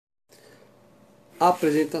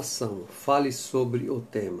Apresentação. Fale sobre o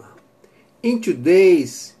tema. In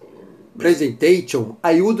today's presentation,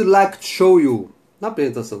 I would like to show you. Na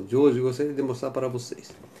apresentação de hoje, eu gostaria de mostrar para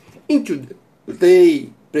vocês. In today's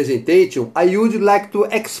presentation, I would like to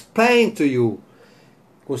explain to you.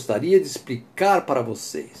 Gostaria de explicar para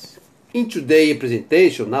vocês. In today's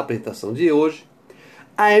presentation, na apresentação de hoje,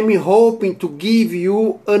 I am hoping to give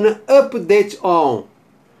you an update on.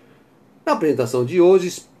 Na apresentação de hoje,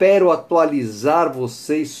 espero atualizar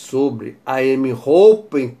vocês sobre I am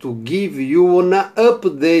hoping to give you an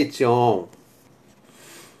update on.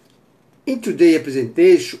 In today's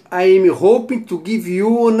presentation, I am hoping to give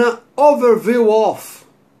you an overview of.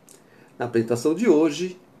 Na apresentação de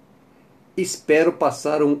hoje, espero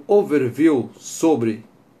passar um overview sobre.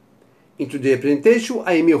 In today's presentation,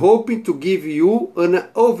 I am hoping to give you an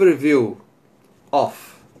overview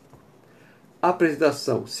of.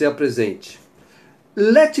 Apresentação. Se apresente.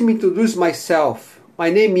 Let me introduce myself.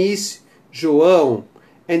 My name is João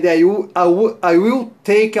and I will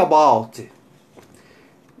take about.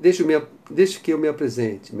 Deixe que eu me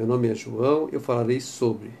apresente. Meu nome é João, eu falarei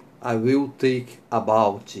sobre. I will take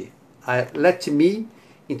about. Let me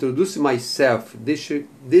introduce myself. Deixe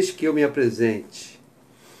que eu me apresente.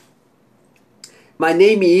 My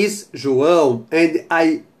name is João and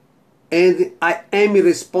I am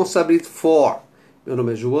responsible for. Meu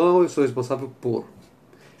nome é João, eu sou responsável por.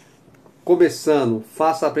 Começando,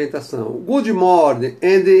 faça a apresentação. Good morning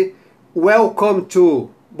and welcome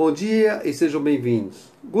to. Bom dia e sejam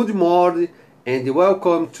bem-vindos. Good morning and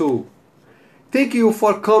welcome to. Thank you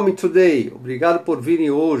for coming today. Obrigado por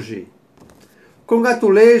virem hoje.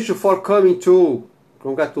 Congratulations for coming to.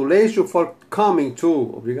 Congratulations for coming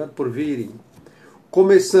to. Obrigado por virem.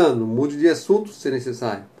 Começando, mude de assunto se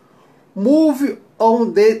necessário. Move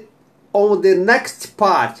on the next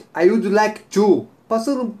part. I would like to.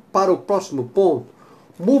 Passando para o próximo ponto.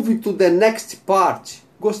 Move to the next part.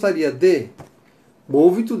 Gostaria de.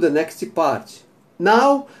 Move to the next part.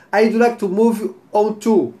 Now I would like to move on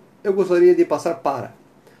to. Eu gostaria de passar para.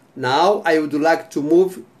 Now I would like to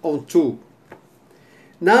move on to.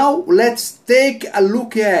 Now let's take a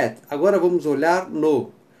look at. Agora vamos olhar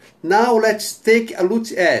no. Now let's take a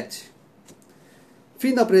look at.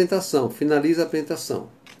 Fim da apresentação. Finaliza a apresentação.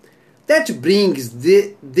 That brings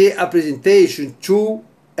the presentation to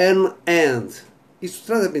an end. Isso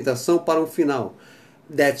traz a apresentação para um final.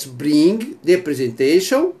 That bring the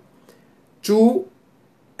presentation to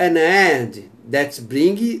an end. That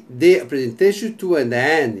bring the presentation to an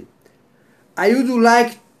end. I would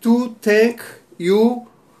like to thank you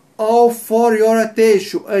all for your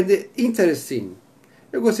attention and interest.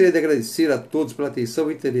 Eu gostaria de agradecer a todos pela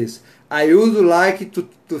atenção e interesse. I would like to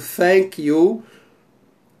thank you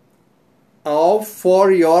all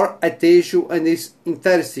for your attention and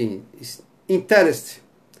interest.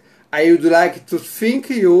 I would like to thank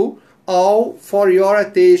you all for your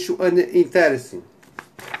attention and interest.